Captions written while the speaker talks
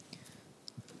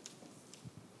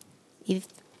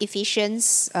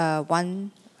Ephesians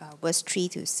 1, verse 3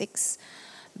 to 6.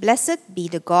 Blessed be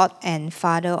the God and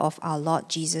Father of our Lord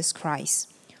Jesus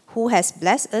Christ, who has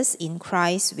blessed us in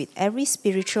Christ with every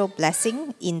spiritual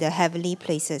blessing in the heavenly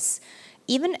places,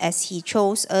 even as he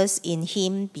chose us in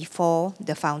him before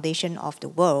the foundation of the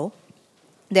world,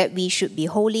 that we should be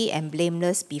holy and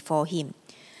blameless before him.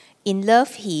 In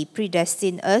love, he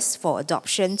predestined us for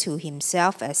adoption to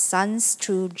himself as sons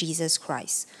through Jesus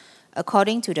Christ,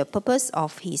 according to the purpose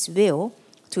of his will,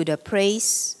 to the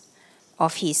praise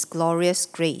of his glorious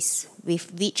grace,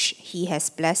 with which he has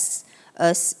blessed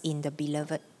us in the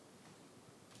beloved.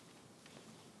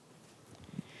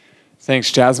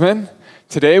 Thanks, Jasmine.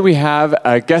 Today we have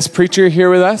a guest preacher here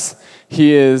with us.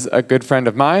 He is a good friend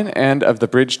of mine and of the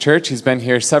Bridge Church. He's been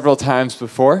here several times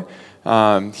before.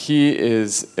 He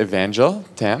is Evangel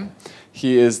Tam.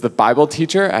 He is the Bible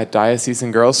teacher at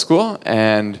Diocesan Girls School,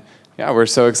 and we're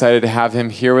so excited to have him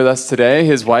here with us today.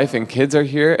 His wife and kids are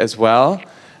here as well,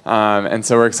 and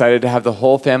so we're excited to have the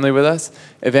whole family with us.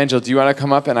 Evangel, do you want to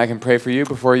come up and I can pray for you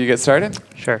before you get started?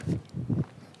 Sure.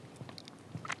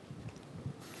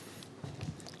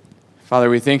 Father,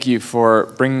 we thank you for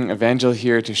bringing Evangel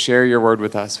here to share your word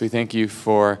with us. We thank you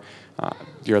for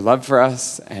your love for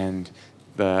us and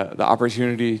the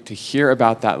opportunity to hear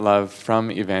about that love from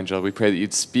Evangel. We pray that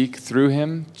you'd speak through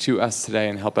him to us today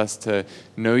and help us to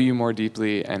know you more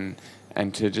deeply and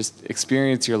to just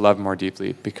experience your love more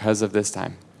deeply because of this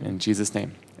time. In Jesus'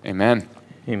 name, amen.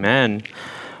 Amen.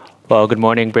 Well, good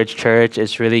morning, Bridge Church.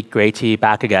 It's really great to be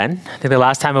back again. I think the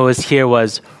last time I was here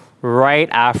was right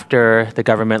after the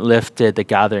government lifted the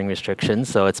gathering restrictions,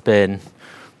 so it's been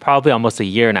probably almost a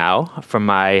year now from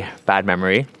my bad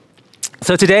memory.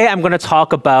 So today I'm going to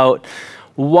talk about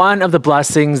one of the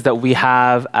blessings that we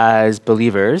have as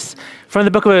believers from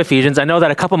the book of Ephesians. I know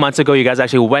that a couple months ago you guys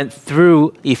actually went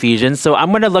through Ephesians, so I'm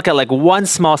going to look at one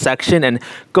small section and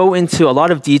go into a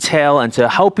lot of detail and to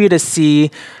help you to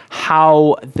see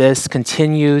how this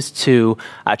continues to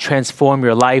transform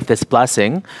your life, this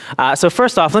blessing. So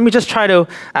first off, let me just try to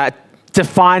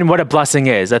define what a blessing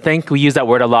is. I think we use that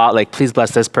word a lot, like please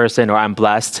bless this person or I'm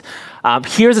blessed.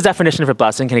 Here's a definition of a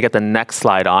blessing. Can you get the next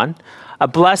slide on? A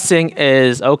blessing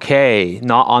is,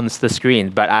 not on the screen,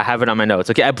 but I have it on my notes.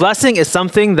 Okay, a blessing is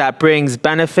something that brings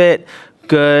benefit,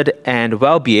 good, and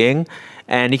well-being.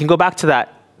 And you can go back to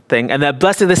that thing. And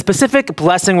the specific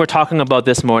blessing we're talking about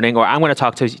this morning, or I'm going to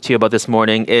talk to you about this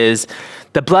morning, is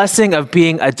the blessing of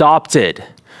being adopted.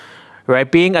 Right?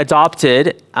 Being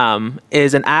adopted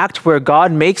is an act where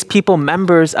God makes people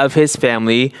members of his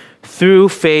family through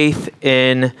faith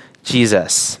in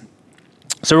Jesus.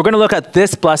 So we're going to look at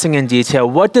this blessing in detail.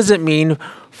 What does it mean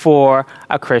for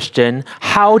a Christian?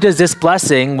 How does this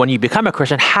blessing, when you become a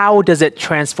Christian, how does it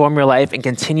transform your life and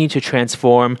continue to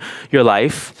transform your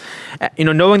life?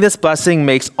 Knowing this blessing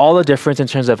makes all the difference in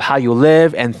terms of how you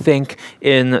live and think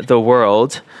in the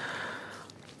world.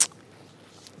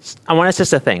 I want us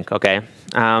just to think, okay?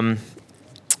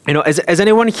 Is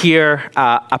anyone here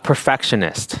a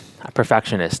perfectionist? A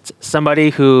perfectionist,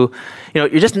 somebody who, you're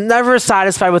just never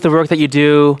satisfied with the work that you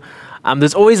do.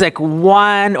 There's always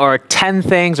 1 or 10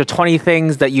 things or 20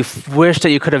 things that you wish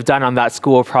that you could have done on that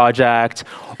school project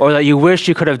or that you wish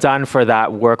you could have done for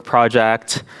that work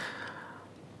project.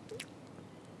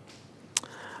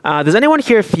 Does anyone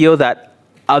here feel that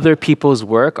other people's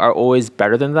work are always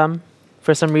better than them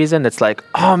for some reason? It's like,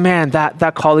 oh man,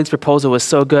 that colleague's proposal was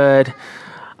so good.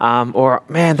 Or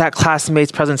man, that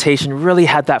classmate's presentation really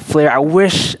had that flair. I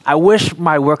wish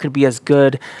my work could be as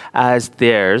good as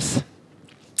theirs.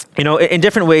 In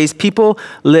different ways, people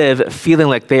live feeling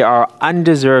like they are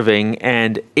undeserving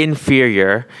and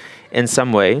inferior in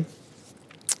some way.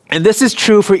 And this is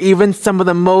true for even some of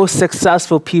the most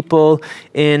successful people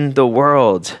in the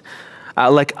world,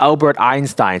 like Albert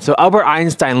Einstein. So Albert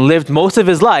Einstein lived most of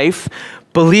his life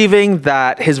believing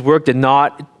that his work did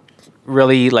not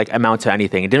really amount to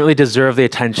anything. It didn't really deserve the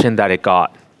attention that it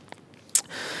got.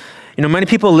 Many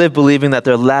people live believing that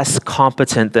they're less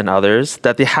competent than others,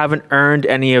 that they haven't earned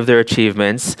any of their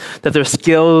achievements, that their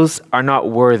skills are not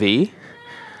worthy.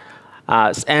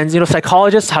 And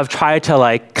psychologists have tried to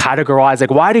categorize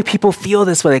why do people feel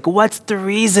this way? What's the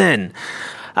reason?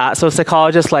 So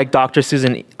psychologists like Dr.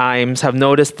 Susan Imes have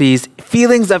noticed these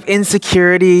feelings of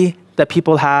insecurity that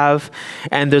people have,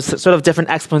 and there's sort of different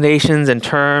explanations and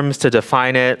terms to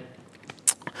define it.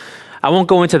 I won't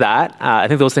go into that. I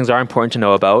think those things are important to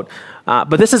know about.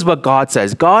 But this is what God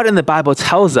says. God in the Bible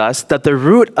tells us that the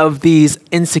root of these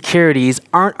insecurities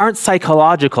aren't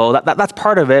psychological. That's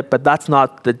part of it, but that's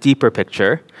not the deeper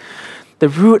picture. The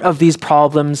root of these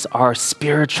problems are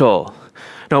spiritual.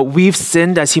 No, we've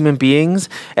sinned as human beings,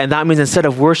 and that means instead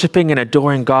of worshiping and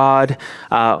adoring God,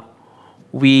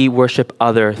 we worship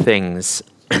other things.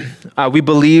 We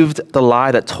believed the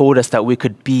lie that told us that we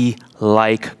could be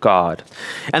like God.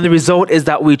 And the result is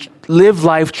that we live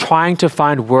life trying to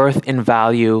find worth and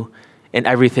value in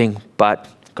everything but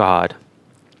God.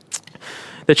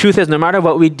 The truth is, no matter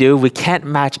what we do, we can't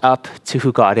match up to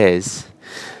who God is.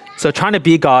 So trying to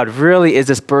be God really is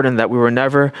this burden that we were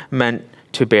never meant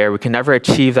to bear. We can never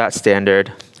achieve that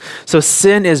standard. So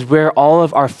sin is where all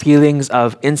of our feelings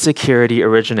of insecurity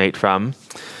originate from.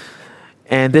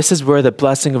 And this is where the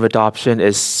blessing of adoption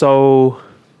is so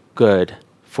good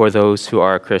for those who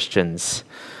are Christians.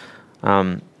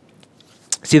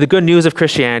 See, the good news of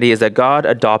Christianity is that God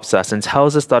adopts us and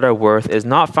tells us that our worth is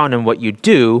not found in what you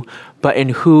do, but in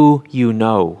who you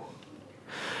know.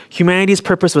 Humanity's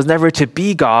purpose was never to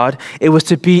be God, it was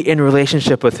to be in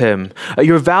relationship with Him.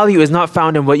 Your value is not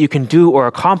found in what you can do or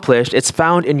accomplish, it's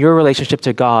found in your relationship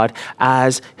to God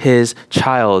as His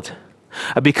child.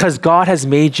 Because God has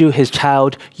made you His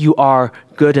child, you are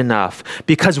good enough.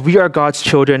 Because we are God's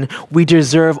children, we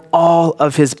deserve all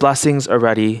of His blessings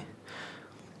already.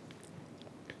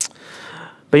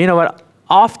 But you know what?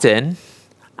 Often,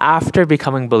 after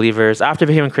becoming believers, after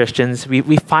becoming Christians,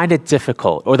 we find it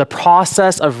difficult, or the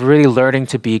process of really learning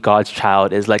to be God's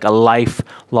child is like a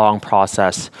lifelong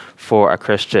process for a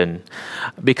Christian,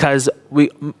 because we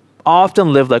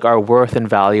often live like our worth and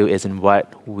value is in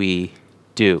what we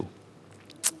do.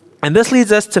 And this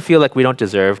leads us to feel like we don't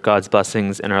deserve God's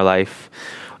blessings in our life.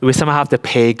 We somehow have to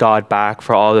pay God back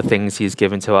for all the things He's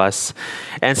given to us.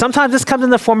 And sometimes this comes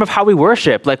in the form of how we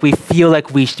worship. Like we feel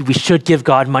like we should give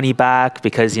God money back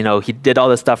because, He did all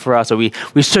this stuff for us. Or we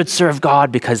should serve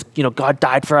God because, God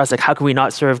died for us. Like how can we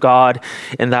not serve God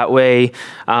in that way?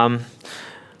 In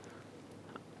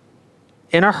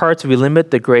our hearts, we limit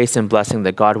the grace and blessing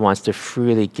that God wants to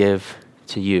freely give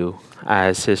to you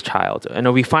as His child.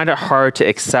 And we find it hard to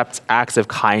accept acts of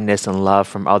kindness and love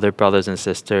from other brothers and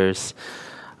sisters.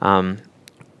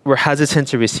 We're hesitant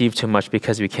to receive too much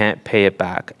because we can't pay it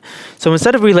back. So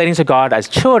instead of relating to God as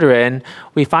children,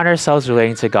 we find ourselves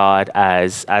relating to God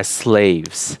as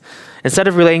slaves. Instead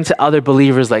of relating to other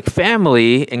believers like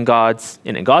family in God's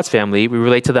family, we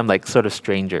relate to them like sort of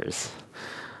strangers.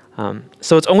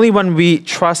 So it's only when we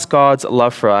trust God's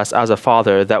love for us as a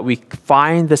father that we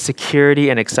find the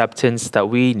security and acceptance that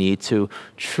we need to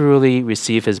truly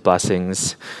receive His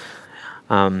blessings.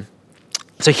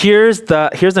 So here's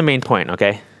the main point,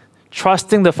 okay?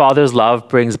 Trusting the Father's love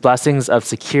brings blessings of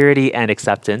security and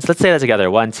acceptance. Let's say that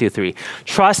together. 1, 2, 3.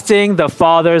 Trusting the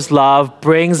Father's love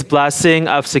brings blessing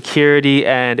of security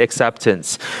and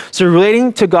acceptance. So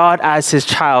relating to God as His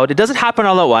child, it doesn't happen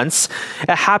all at once.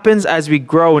 It happens as we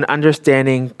grow in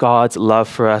understanding God's love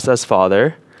for us as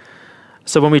Father.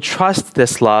 So when we trust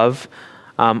this love,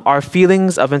 our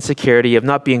feelings of insecurity, of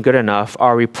not being good enough,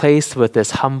 are replaced with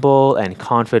this humble and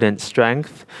confident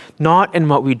strength, not in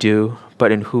what we do,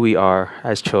 but in who we are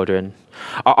as children.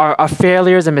 Our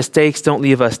failures and mistakes don't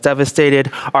leave us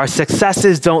devastated. Our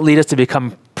successes don't lead us to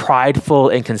become prideful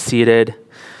and conceited.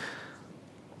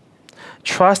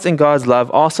 Trust in God's love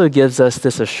also gives us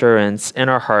this assurance in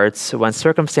our hearts when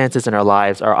circumstances in our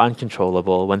lives are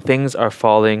uncontrollable, when things are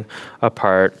falling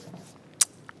apart.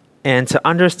 And to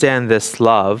understand this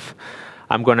love,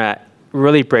 I'm going to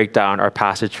really break down our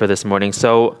passage for this morning.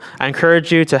 So I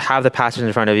encourage you to have the passage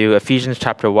in front of you, Ephesians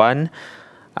chapter 1,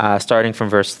 starting from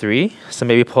verse 3. So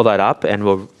maybe pull that up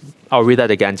and I'll read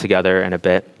that again together in a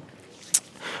bit.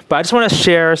 But I just want to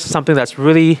share something that's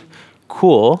really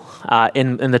cool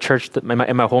in the church,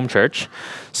 in my home church.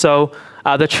 So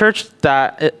the church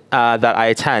that I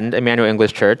attend, Emmanuel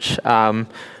English Church,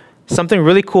 something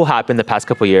really cool happened the past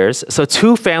couple years. So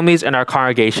 2 families in our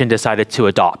congregation decided to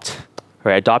adopt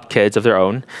kids of their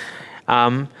own.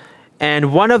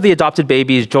 And one of the adopted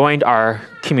babies joined our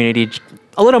community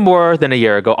a little more than a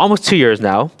year ago, almost 2 years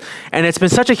now. And it's been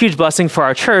such a huge blessing for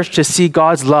our church to see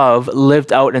God's love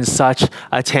lived out in such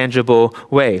a tangible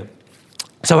way.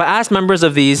 So I asked members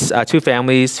of these 2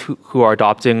 families who are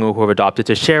adopting or who have adopted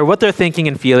to share what they're thinking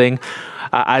and feeling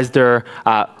as they're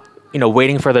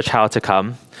waiting for their child to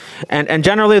come. And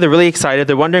generally, they're really excited.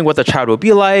 They're wondering what the child will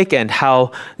be like and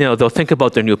how they'll think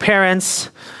about their new parents.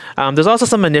 There's also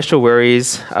some initial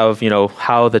worries of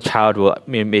how the child will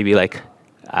maybe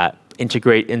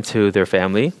integrate into their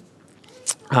family.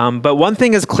 But one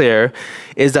thing is clear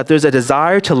is that there's a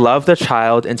desire to love the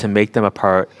child and to make them a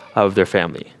part of their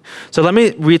family. So let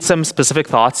me read some specific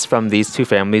thoughts from these 2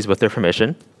 families with their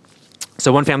permission.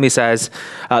 So one family says,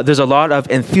 there's a lot of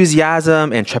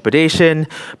enthusiasm and trepidation,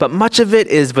 but much of it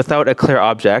is without a clear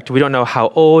object. We don't know how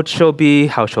old she'll be,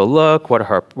 how she'll look, what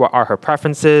are her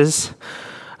preferences.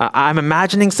 I'm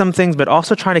imagining some things, but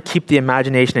also trying to keep the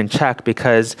imagination in check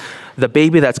because the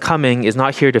baby that's coming is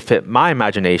not here to fit my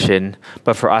imagination,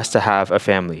 but for us to have a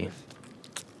family.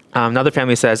 Another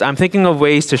family says, I'm thinking of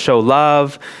ways to show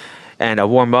love and a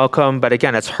warm welcome, but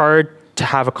again, it's hard to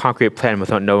have a concrete plan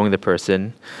without knowing the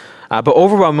person. But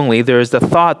overwhelmingly, there is the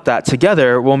thought that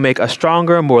together we'll make a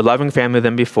stronger, more loving family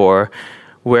than before,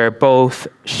 where both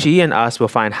she and us will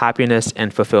find happiness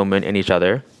and fulfillment in each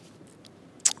other.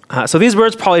 So these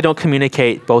words probably don't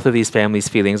communicate both of these families'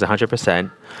 feelings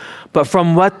 100%. But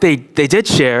from what they did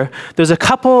share, there's a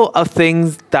couple of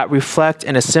things that reflect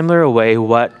in a similar way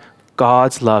what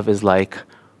God's love is like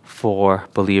for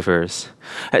believers.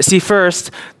 See,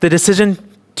 first, the decision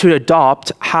to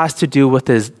adopt has to do with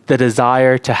the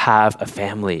desire to have a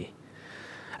family.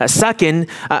 Second,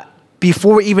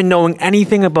 before even knowing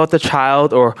anything about the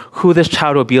child or who this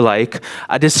child will be like,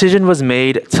 a decision was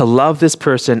made to love this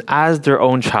person as their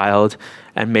own child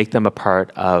and make them a part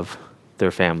of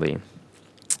their family.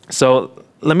 So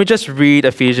let me just read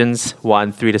Ephesians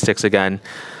 1, 3-6 again,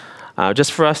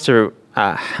 just for us to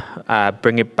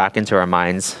bring it back into our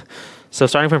minds. So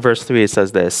starting from verse 3, it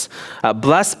says this,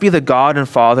 Blessed be the God and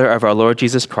Father of our Lord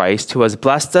Jesus Christ, who has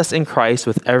blessed us in Christ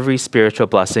with every spiritual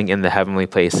blessing in the heavenly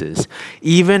places,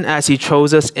 even as he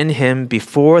chose us in him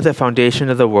before the foundation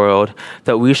of the world,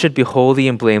 that we should be holy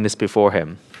and blameless before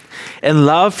him. In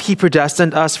love, he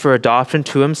predestined us for adoption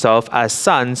to himself as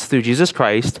sons through Jesus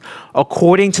Christ,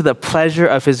 according to the pleasure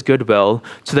of his good will,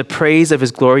 to the praise of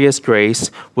his glorious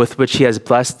grace, with which he has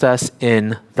blessed us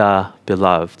in the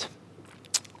beloved.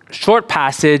 Short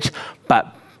passage,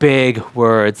 but big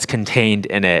words contained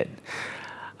in it.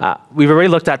 We've already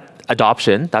looked at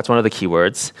adoption. That's one of the key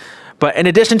words. But in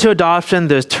addition to adoption,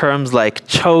 there's terms like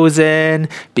chosen,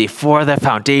 before the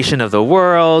foundation of the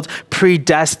world,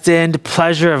 predestined,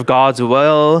 pleasure of God's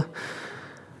will.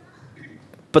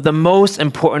 But the most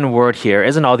important word here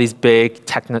isn't all these big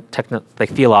like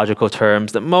theological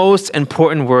terms. The most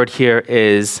important word here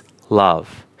is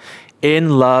love.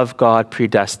 In love, God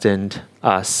predestined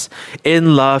us.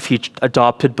 In love, he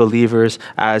adopted believers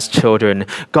as children.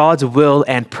 God's will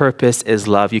and purpose is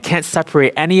love. You can't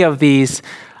separate any of these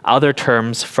other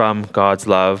terms from God's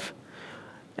love,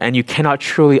 and you cannot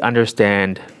truly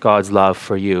understand God's love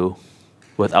for you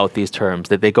without these terms,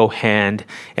 that they go hand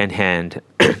in hand.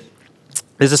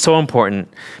 This is so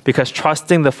important because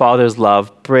trusting the Father's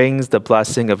love brings the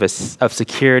blessing of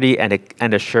security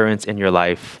and assurance in your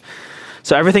life.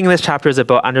 So everything in this chapter is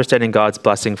about understanding God's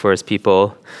blessing for his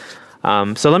people.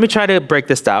 So let me try to break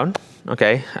this down,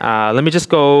 okay? Let me just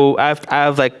go, I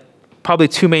have like probably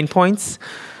two main points.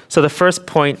 So the first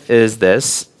point is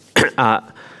this,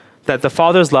 that the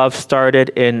Father's love started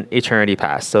in eternity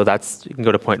past. So you can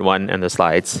go to point 1 in the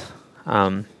slides. So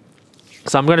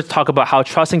I'm going to talk about how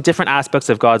trusting different aspects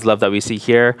of God's love that we see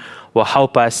here will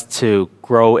help us to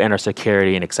grow in our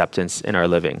security and acceptance in our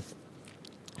living.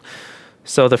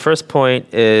 So the first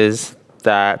point is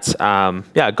that,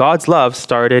 God's love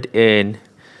started in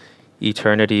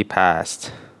eternity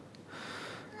past.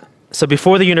 So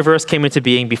before the universe came into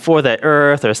being, before the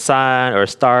earth or sun or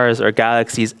stars or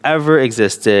galaxies ever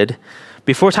existed,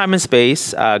 before time and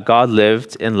space, God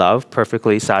lived in love,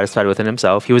 perfectly satisfied within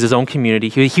himself. He was his own community.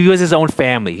 He was his own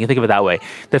family. You can think of it that way.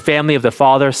 The family of the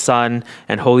Father, Son,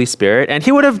 and Holy Spirit. And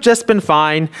he would have just been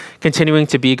fine continuing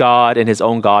to be God in his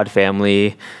own God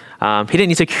family. He didn't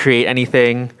need to create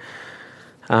anything.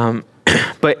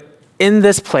 But in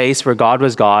this place where God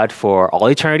was God for all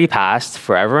eternity past,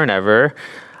 forever and ever,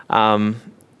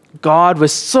 God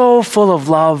was so full of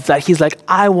love that he's like,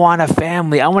 I want a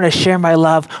family. I want to share my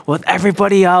love with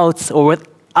everybody else or with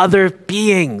other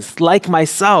beings like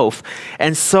myself.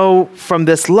 And so from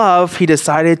this love, he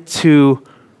decided to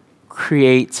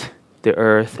create the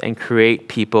earth and create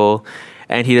people.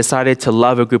 And he decided to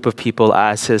love a group of people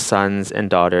as his sons and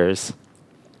daughters.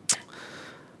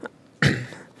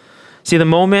 See, the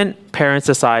moment parents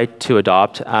decide to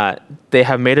adopt, they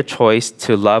have made a choice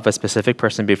to love a specific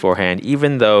person beforehand,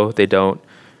 even though they don't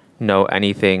know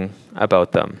anything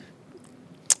about them.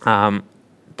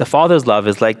 The Father's love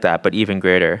is like that, but even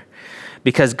greater,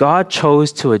 because God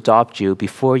chose to adopt you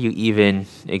before you even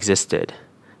existed.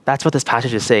 That's what this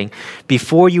passage is saying.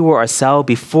 Before you were a cell,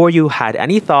 before you had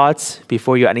any thoughts,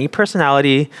 before you had any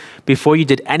personality, before you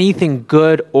did anything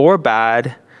good or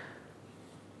bad,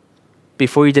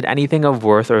 before you did anything of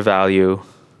worth or value,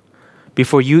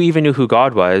 before you even knew who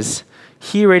God was,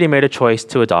 he already made a choice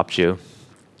to adopt you.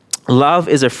 Love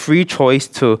is a free choice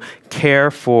to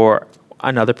care for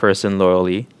another person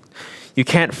loyally. You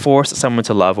can't force someone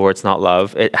to love, or it's not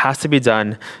love. It has to be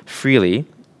done freely.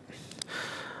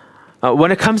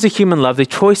 When it comes to human love, the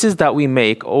choices that we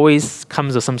make always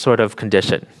comes with some sort of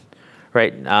condition,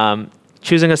 right?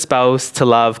 Choosing a spouse to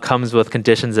love comes with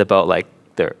conditions about like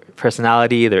their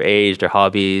personality, their age, their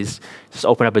hobbies. Just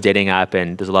open up a dating app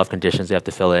and there's a lot of conditions you have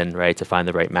to fill in, right, to find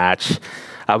the right match.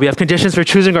 We have conditions for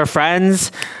choosing our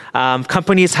friends.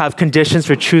 Companies have conditions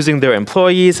for choosing their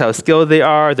employees, how skilled they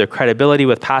are, their credibility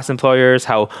with past employers,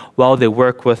 how well they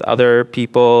work with other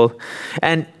people.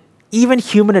 And even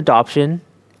human adoption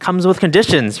comes with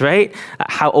conditions, right?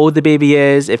 How old the baby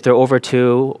is, if they're over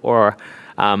 2 or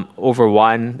over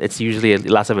 1, it's usually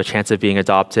less of a chance of being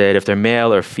adopted. If they're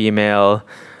male or female,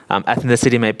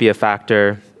 ethnicity might be a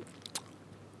factor.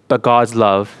 But God's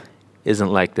love isn't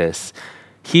like this.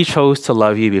 He chose to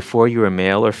love you before you were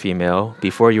male or female,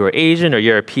 before you were Asian or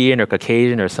European or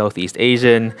Caucasian or Southeast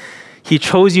Asian. He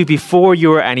chose you before you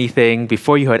were anything,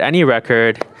 before you had any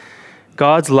record.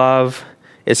 God's love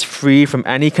is free from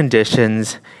any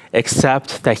conditions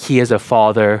except that he is a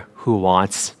father who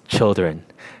wants children.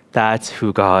 That's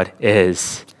who God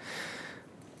is.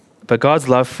 But God's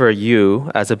love for you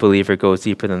as a believer goes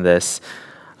deeper than this.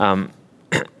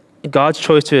 God's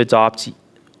choice to adopt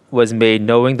was made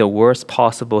knowing the worst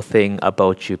possible thing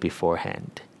about you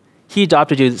beforehand. He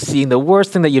adopted you seeing the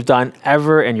worst thing that you've done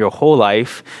ever in your whole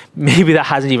life. Maybe that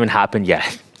hasn't even happened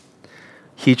yet.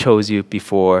 He chose you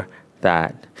before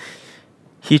that.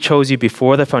 He chose you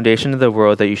before the foundation of the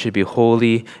world that you should be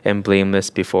holy and blameless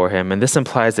before him. And this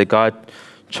implies that God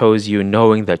chose you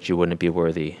knowing that you wouldn't be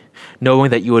worthy, knowing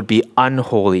that you would be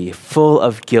unholy, full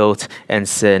of guilt and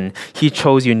sin. He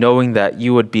chose you knowing that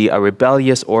you would be a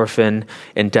rebellious orphan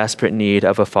in desperate need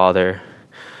of a father.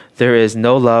 There is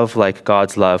no love like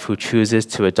God's love, who chooses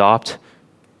to adopt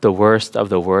the worst of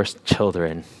the worst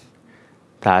children.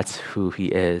 That's who he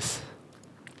is.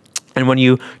 And when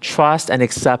you trust and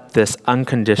accept this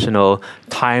unconditional,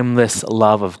 timeless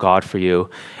love of God for you,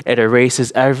 it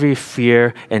erases every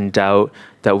fear and doubt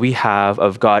that we have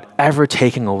of God ever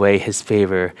taking away his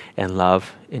favor and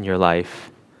love in your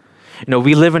life. You know,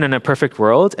 we live in an imperfect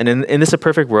world, and in this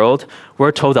imperfect world,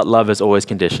 we're told that love is always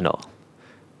conditional.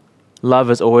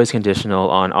 Love is always conditional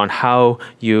on how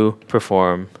you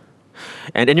perform.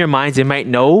 And in your minds, you might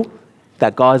know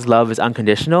that God's love is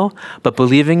unconditional, but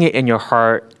believing it in your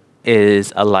heart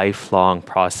is a lifelong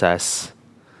process.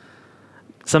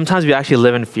 Sometimes we actually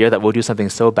live in fear that we'll do something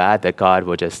so bad that God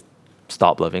will just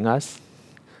stop loving us.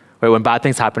 Right? When bad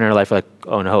things happen in our life, we're like,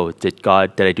 oh no, did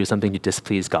I do something to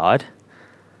displease God?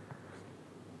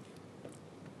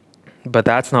 But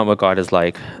that's not what God is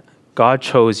like. God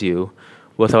chose you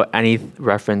without any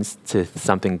reference to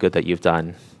something good that you've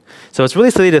done. So it's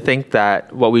really silly to think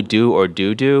that what we do or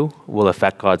do will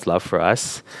affect God's love for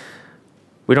us.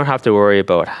 We don't have to worry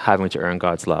about having to earn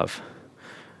God's love.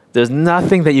 There's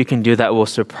nothing that you can do that will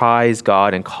surprise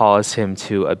God and cause him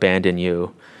to abandon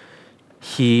you.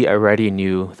 He already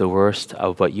knew the worst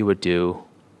of what you would do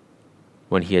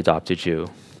when he adopted you.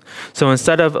 So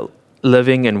instead of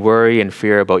living in worry and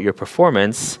fear about your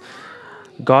performance,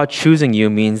 God choosing you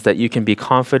means that you can be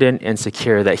confident and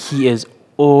secure that he is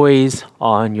always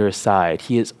on your side.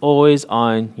 He is always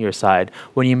on your side.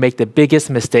 When you make the biggest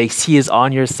mistakes, he is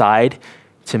on your side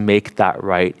to make that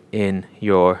right in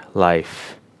your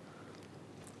life.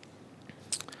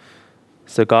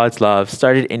 So God's love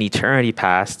started in eternity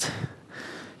past.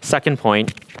 Second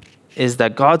point is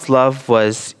that God's love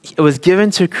was given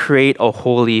to create a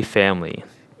holy family.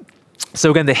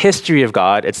 So again, the history of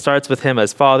God, it starts with him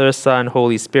as Father, Son,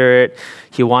 Holy Spirit.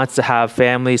 He wants to have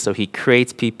family, so he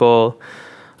creates people.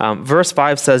 Verse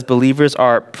 5 says believers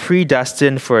are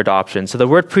predestined for adoption. So the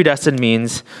word predestined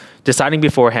means deciding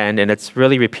beforehand, and it's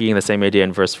really repeating the same idea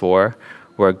in verse 4,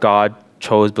 where God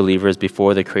chose believers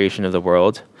before the creation of the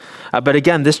world. But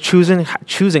again, this choosing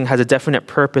has a definite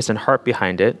purpose and heart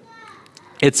behind it.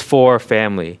 It's for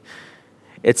family.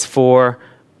 It's for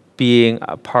being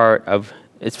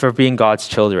it's for being God's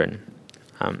children.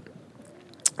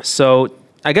 So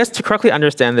I guess to correctly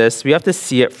understand this, we have to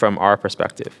see it from our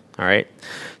perspective, all right?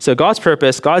 So God's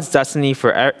purpose, God's destiny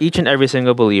for each and every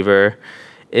single believer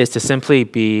is to simply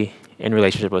be in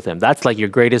relationship with him. That's like your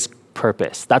greatest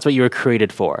purpose. That's what you were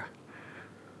created for.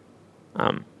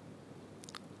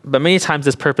 But many times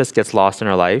this purpose gets lost in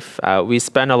our life. We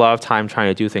spend a lot of time trying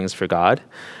to do things for God.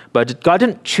 But God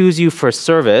didn't choose you for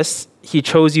service. He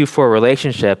chose you for a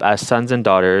relationship as sons and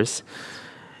daughters.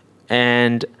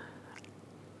 And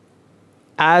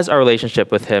as our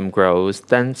relationship with him grows,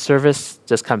 then service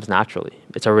just comes naturally.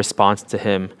 It's a response to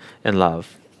him in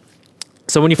love.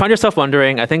 So when you find yourself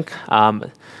wondering, I think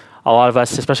a lot of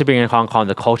us, especially being in Hong Kong,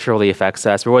 the culture really affects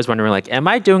us. We're always wondering, like, am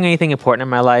I doing anything important in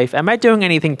my life? Am I doing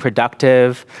anything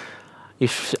productive?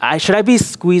 Should I be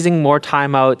squeezing more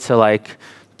time out to like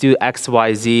do X,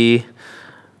 Y, Z?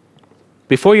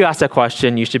 Before you ask that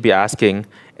question, you should be asking,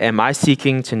 am I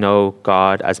seeking to know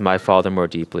God as my Father more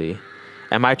deeply?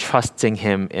 Am I trusting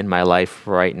Him in my life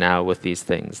right now with these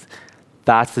things?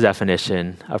 That's the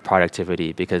definition of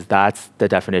productivity, because that's the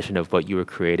definition of what you were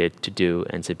created to do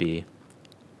and to be.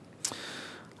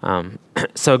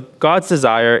 So God's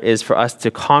desire is for us to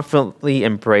confidently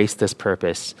embrace this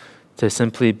purpose, to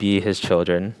simply be His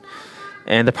children.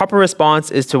 And the proper response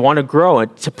is to want to grow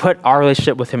and to put our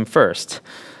relationship with Him first.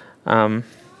 But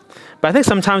I think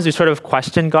sometimes we sort of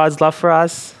question God's love for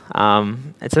us. I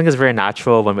think it's very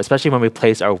natural, especially when we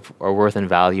place our worth and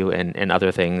value in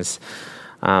other things.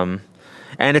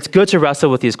 And it's good to wrestle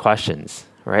with these questions,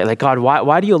 right? Like, God,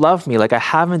 why do you love me? Like, I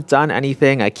haven't done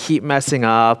anything. I keep messing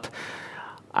up.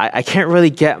 I can't really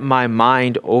get my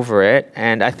mind over it.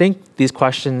 And I think these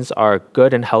questions are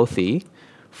good and healthy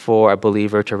for a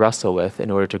believer to wrestle with in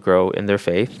order to grow in their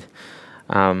faith.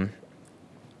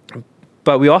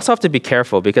 But we also have to be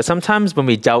careful, because sometimes when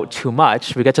we doubt too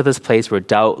much, we get to this place where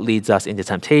doubt leads us into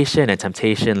temptation, and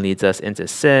temptation leads us into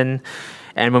sin.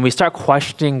 And when we start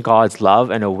questioning God's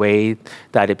love in a way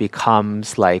that it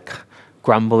becomes like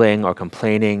grumbling or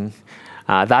complaining,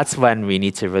 that's when we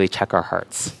need to really check our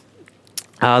hearts.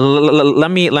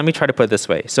 Let me try to put it this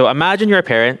way. So imagine you're a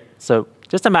parent. So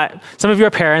just imagine, some of you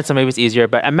are parents, so maybe it's easier,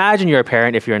 but imagine you're a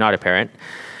parent if you're not a parent,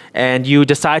 and you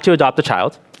decide to adopt a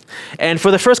child. And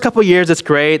for the first couple of years, it's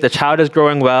great. The child is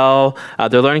growing well.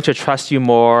 They're learning to trust you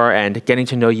more and getting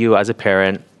to know you as a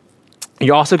parent.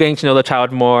 You're also getting to know the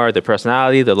child more, their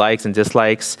personality, their likes and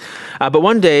dislikes. But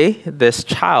one day, this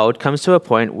child comes to a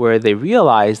point where they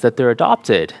realize that they're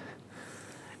adopted.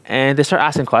 And they start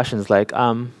asking questions like,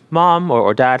 Mom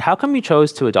or Dad, how come you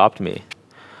chose to adopt me?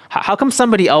 How come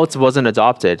somebody else wasn't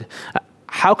adopted?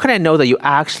 How can I know that you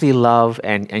actually love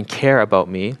and care about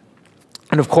me?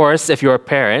 And of course, if you're a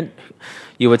parent,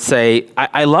 you would say,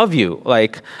 I love you.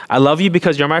 Like, I love you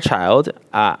because you're my child.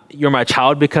 You're my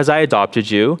child because I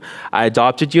adopted you. I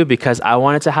adopted you because I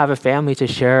wanted to have a family to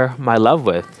share my love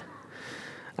with.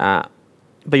 But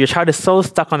your child is so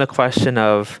stuck on the question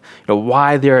of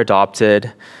why they're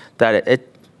adopted that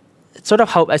it sort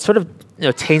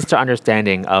of taints their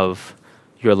understanding of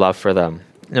your love for them.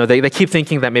 They keep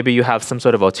thinking that maybe you have some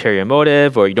sort of ulterior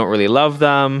motive or you don't really love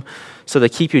them, so they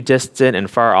keep you distant and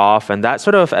far off, and that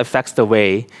sort of affects the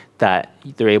way that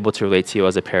they're able to relate to you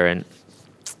as a parent.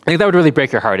 I think that would really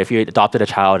break your heart if you adopted a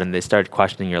child and they started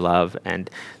questioning your love and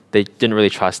they didn't really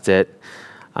trust it.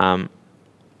 God's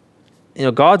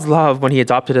love, when He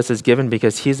adopted us, is given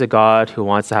because He's a God who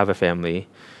wants to have a family.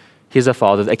 He's a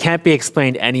Father. It can't be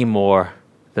explained any more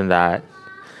than that.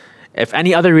 If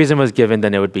any other reason was given,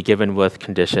 then it would be given with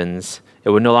conditions. It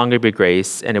would no longer be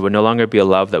grace, and it would no longer be a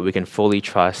love that we can fully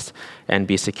trust and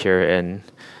be secure in.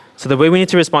 So the way we need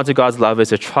to respond to God's love is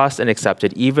to trust and accept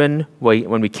it, even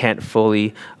when we can't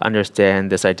fully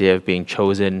understand this idea of being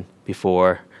chosen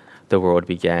before the world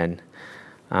began.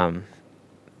 On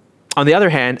the other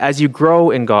hand, as you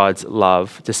grow in God's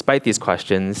love, despite these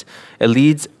questions, it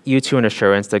leads you to an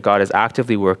assurance that God is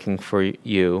actively working for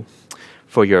you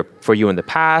in the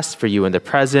past, for you in the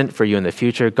present, for you in the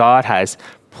future. God has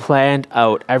planned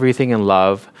out everything in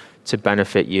love to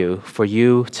benefit you, for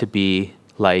you to be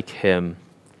like Him,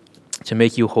 to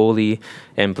make you holy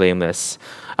and blameless.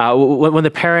 When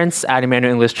the parents at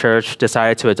Emmanuel English Church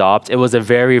decided to adopt, it was a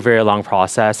very, very long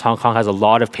process. Hong Kong has a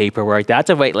lot of paperwork. They had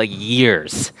to wait like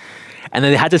years. And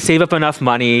then they had to save up enough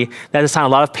money. They had to sign a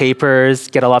lot of papers,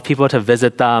 get a lot of people to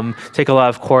visit them, take a lot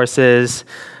of courses.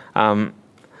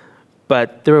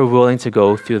 But they were willing to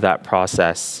go through that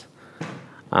process.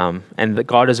 And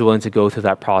God is willing to go through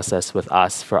that process with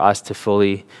us, for us to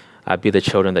fully be the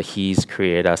children that He's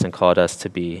created us and called us to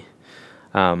be.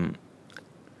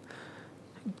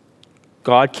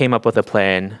 God came up with a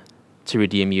plan to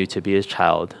redeem you, to be His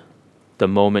child, the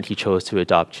moment He chose to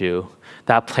adopt you.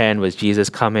 That plan was Jesus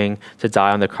coming to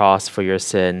die on the cross for your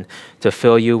sin, to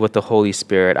fill you with the Holy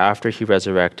Spirit after He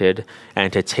resurrected,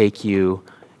 and to take you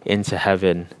into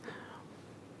heaven.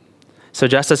 So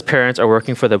just as parents are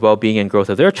working for the well-being and growth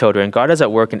of their children, God is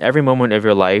at work in every moment of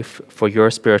your life for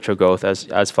your spiritual growth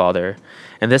as Father.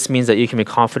 And this means that you can be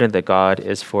confident that God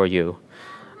is for you.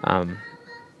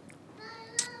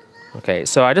 Okay,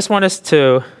 so I just want us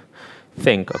to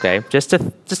think, okay, just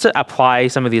to apply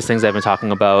some of these things I've been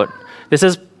talking about. This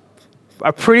is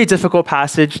a pretty difficult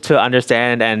passage to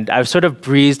understand, and I've sort of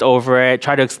breezed over it,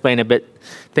 tried to explain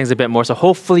things a bit more. So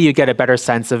hopefully you get a better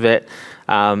sense of it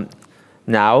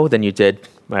now than you did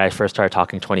when I first started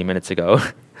talking 20 minutes ago.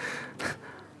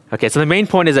 Okay, so the main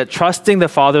point is that trusting the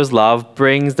Father's love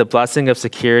brings the blessing of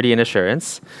security and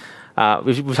assurance.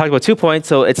 We've talked about 2 points.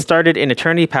 So it started in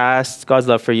eternity past, God's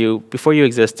love for you before you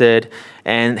existed.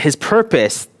 And his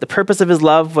purpose, the purpose of his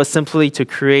love was simply to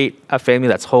create a family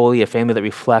that's holy, a family that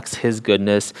reflects his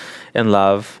goodness and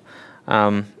love.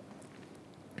 So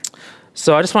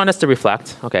I just want us to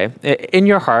reflect, okay, in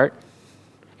your heart,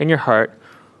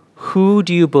 who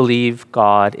do you believe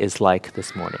God is like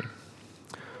this morning?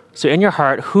 So in your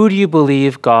heart, who do you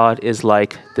believe God is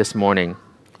like this morning?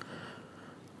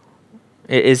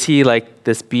 Is he like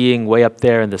this being way up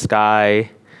there in the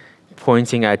sky,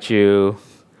 pointing at you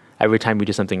every time you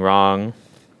do something wrong?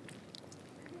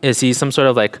 Is he some sort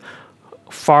of like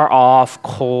far off,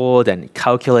 cold and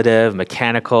calculative,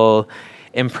 mechanical,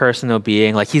 impersonal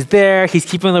being? Like he's there, he's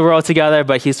keeping the world together,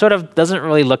 but he sort of doesn't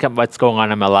really look at what's going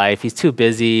on in my life. He's too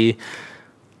busy.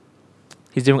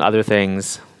 He's doing other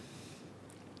things.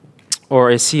 Or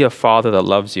is he a father that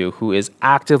loves you, who is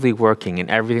actively working in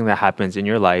everything that happens in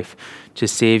your life to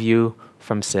save you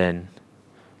from sin,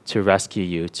 to rescue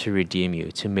you, to redeem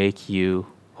you, to make you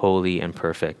holy and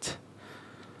perfect?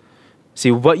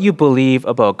 See, what you believe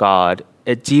about God,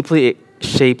 it deeply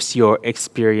shapes your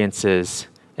experiences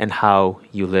and how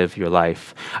you live your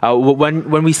life.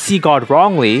 When we see God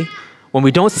wrongly, when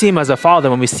we don't see him as a father,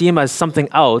 when we see him as something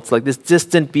else, like this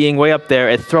distant being way up there,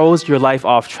 it throws your life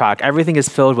off track. Everything is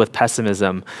filled with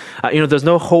pessimism. There's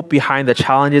no hope behind the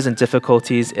challenges and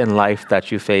difficulties in life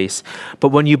that you face. But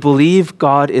when you believe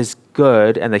God is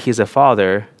good and that he's a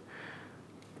father,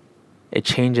 it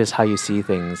changes how you see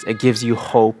things. It gives you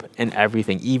hope in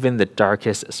everything, even the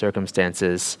darkest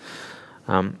circumstances.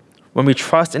 When we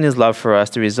trust in his love for us,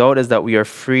 the result is that we are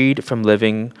freed from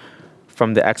living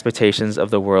from the expectations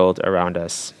of the world around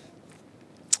us.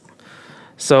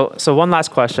 So one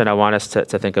last question I want us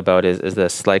to think about is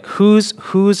this: like whose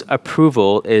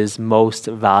approval is most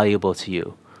valuable to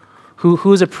you?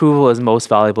 Whose approval is most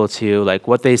valuable to you? Like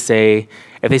what they say,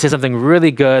 if they say something really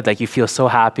good, like you feel so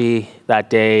happy that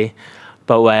day,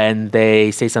 but when they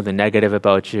say something negative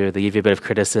about you, they give you a bit of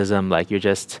criticism, like you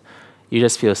just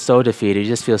feel so defeated, you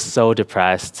just feel so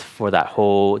depressed for that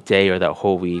whole day or that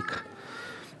whole week.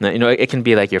 It can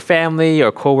be like your family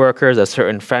or coworkers, a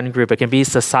certain friend group. It can be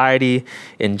society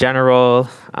in general.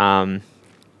 In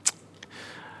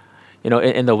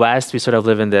the West, we sort of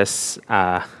live in this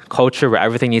culture where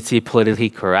everything needs to be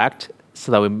politically correct,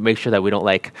 so that we make sure that we don't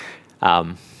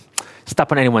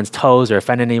step on anyone's toes or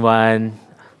offend anyone.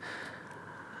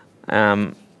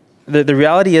 The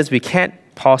reality is we can't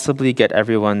possibly get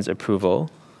everyone's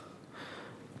approval.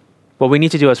 What we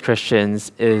need to do as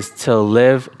Christians is to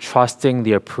live trusting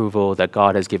the approval that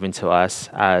God has given to us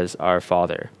as our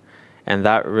Father. And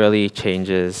that really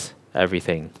changes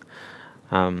everything.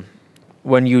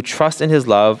 When you trust in his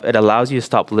love, it allows you to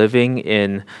stop living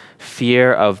in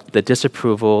fear of the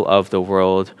disapproval of the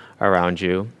world around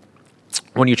you.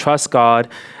 When you trust God,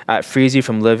 it frees you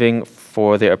from living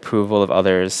for the approval of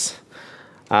others.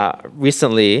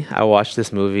 Recently, I watched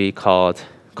this movie called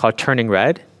Turning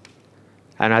Red.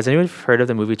 And has anyone heard of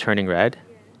the movie Turning Red?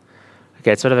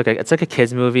 Okay, it's sort of like a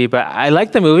kids movie, but I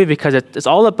like the movie because it's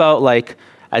all about like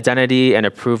identity and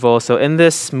approval. So in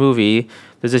this movie,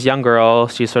 there's this young girl.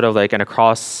 She's sort of like in a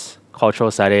cross-cultural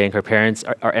setting. Her parents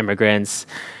are immigrants,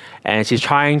 and she's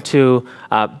trying to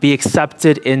be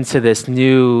accepted into this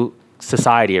new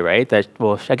society, right? I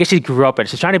guess she grew up in.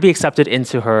 She's trying to be accepted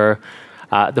into her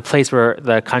the place where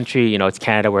the country, it's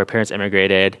Canada, where her parents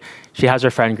immigrated. She has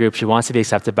her friend group. She wants to be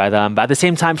accepted by them. But at the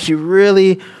same time, she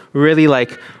really, really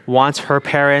wants her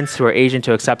parents who are Asian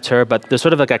to accept her. But there's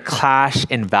sort of like a clash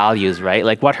in values, right?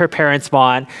 Like what her parents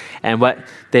want and what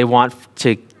they want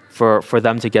for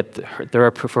them to get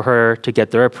for her to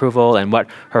get their approval, and what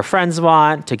her friends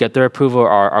want to get their approval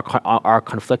are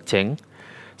conflicting.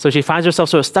 So she finds herself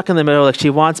sort of stuck in the middle. Like she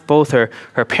wants both her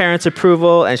parents'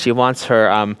 approval and she wants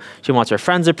her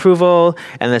friends' approval,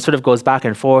 and then it sort of goes back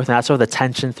and forth, and that's sort of the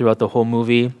tension throughout the whole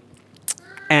movie.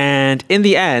 And in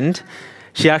the end,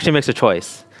 she actually makes a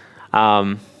choice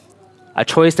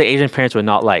that Asian parents would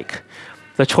not like.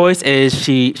 The choice is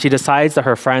she decides that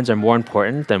her friends are more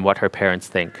important than what her parents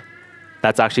think.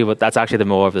 That's actually the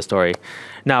moral of the story.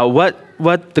 Now,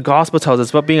 what the gospel tells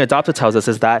us, what being adopted tells us,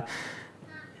 is that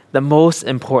the most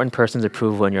important person's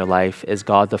approval in your life is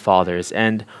God the Father's.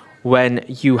 And when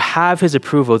you have his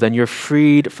approval, then you're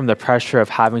freed from the pressure of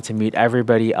having to meet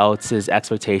everybody else's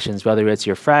expectations, whether it's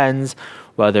your friends,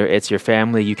 whether it's your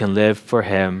family. You can live for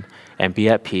him and be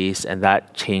at peace, and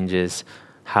that changes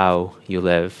how you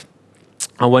live.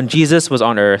 And when Jesus was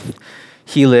on earth,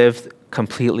 he lived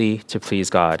completely to please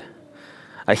God.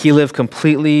 He lived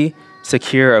completely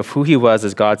secure of who he was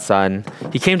as God's son.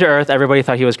 He came to earth, everybody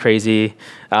thought he was crazy.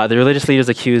 The religious leaders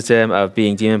accused him of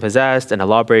being demon-possessed and a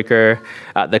lawbreaker.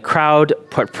 The crowd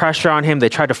put pressure on him. They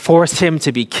tried to force him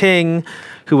to be king,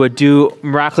 who would do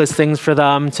miraculous things for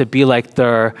them, to be like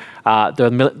their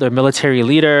military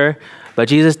leader. But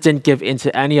Jesus didn't give in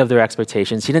to any of their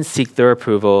expectations. He didn't seek their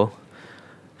approval.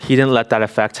 He didn't let that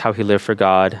affect how he lived for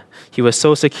God. He was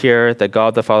so secure that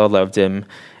God the Father loved him.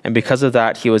 And because of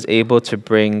that, he was able to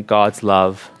bring God's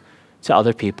love to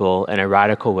other people in a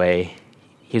radical way.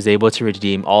 He was able to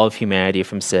redeem all of humanity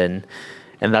from sin.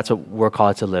 And that's what we're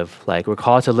called to live like. We're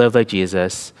called to live like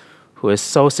Jesus, who is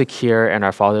so secure in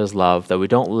our Father's love that we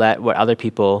don't let what other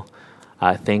people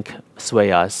think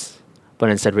sway us, but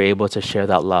instead we're able to share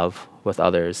that love with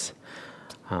others.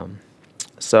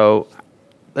 So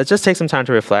let's just take some time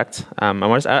to reflect. I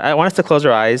want us to close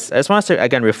our eyes. I just want us to,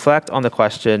 again, reflect on the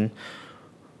question.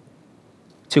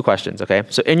 2 questions, okay?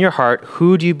 So in your heart,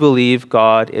 who do you believe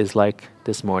God is like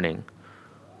this morning?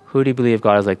 Who do you believe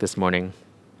God is like this morning?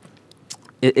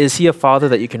 Is he a father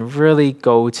that you can really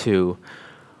go to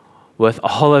with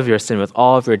all of your sin, with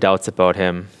all of your doubts about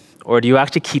him? Or do you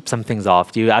actually keep some things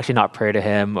off? Do you actually not pray to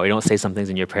him, or you don't say some things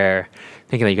in your prayer,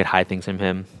 thinking that you could hide things from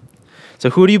him? So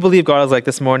who do you believe God is like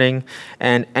this morning?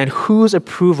 And whose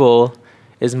approval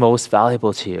is most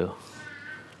valuable to you?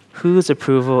 Whose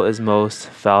approval is most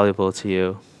valuable to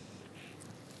you?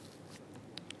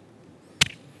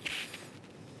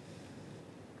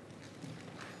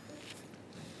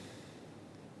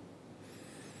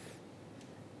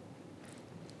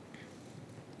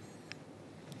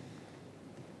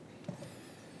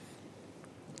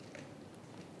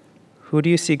 Who do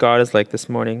you see God as like this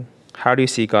morning? How do you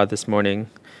see God this morning?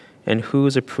 And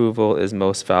whose approval is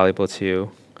most valuable to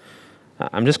you?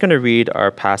 I'm just going to read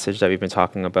our passage that we've been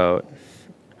talking about.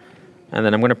 And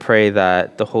then I'm going to pray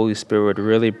that the Holy Spirit would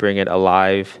really bring it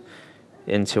alive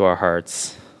into our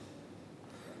hearts.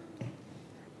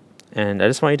 And I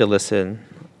just want you to listen.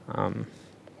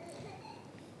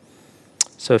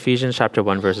 So Ephesians chapter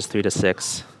 1, verses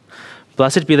 3-6.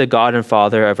 Blessed be the God and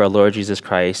Father of our Lord Jesus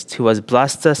Christ, who has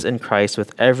blessed us in Christ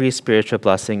with every spiritual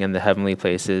blessing in the heavenly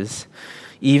places,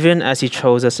 even as he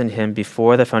chose us in him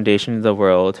before the foundation of the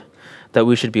world, that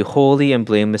we should be holy and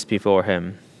blameless before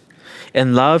him.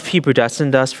 In love, he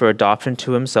predestined us for adoption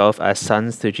to himself as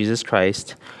sons through Jesus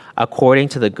Christ, according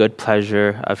to the good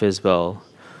pleasure of his will,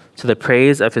 to the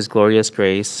praise of his glorious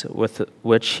grace, with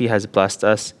which he has blessed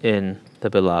us in the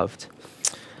beloved.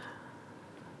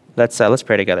 Let's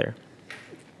pray together.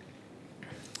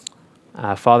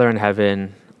 Father in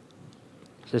heaven,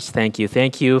 just thank you.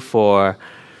 Thank you for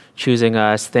choosing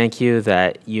us. Thank you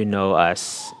that you know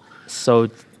us so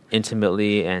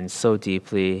intimately and so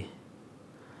deeply.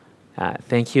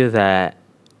 Thank you that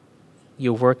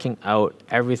you're working out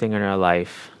everything in our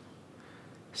life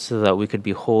so that we could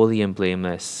be holy and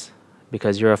blameless,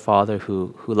 because you're a Father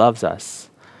who loves us.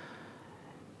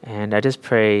 And I just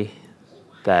pray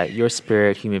that your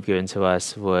Spirit, whom you've given to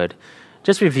us, would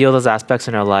just reveal those aspects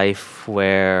in our life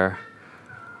where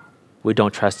we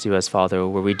don't trust you as Father,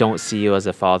 where we don't see you as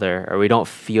a Father, or we don't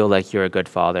feel like you're a good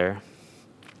Father.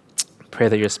 Pray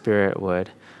that your Spirit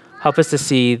would help us to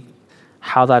see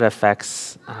how that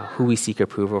affects who we seek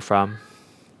approval from.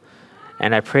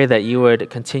 And I pray that you would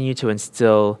continue to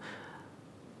instill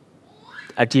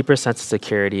a deeper sense of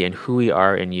security in who we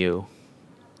are in you.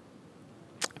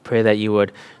 I pray that you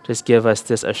would just give us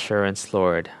this assurance,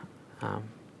 Lord.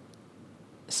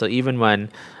 So even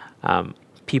when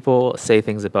people say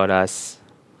things about us,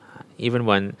 even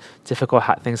when difficult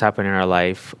things happen in our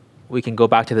life, we can go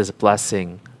back to this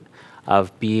blessing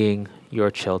of being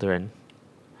your children.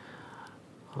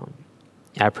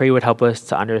 I pray you would help us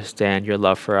to understand your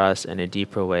love for us in a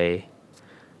deeper way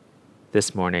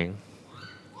this morning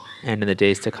and in the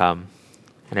days to come.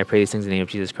 And I pray these things in the name of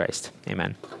Jesus Christ.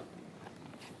 Amen.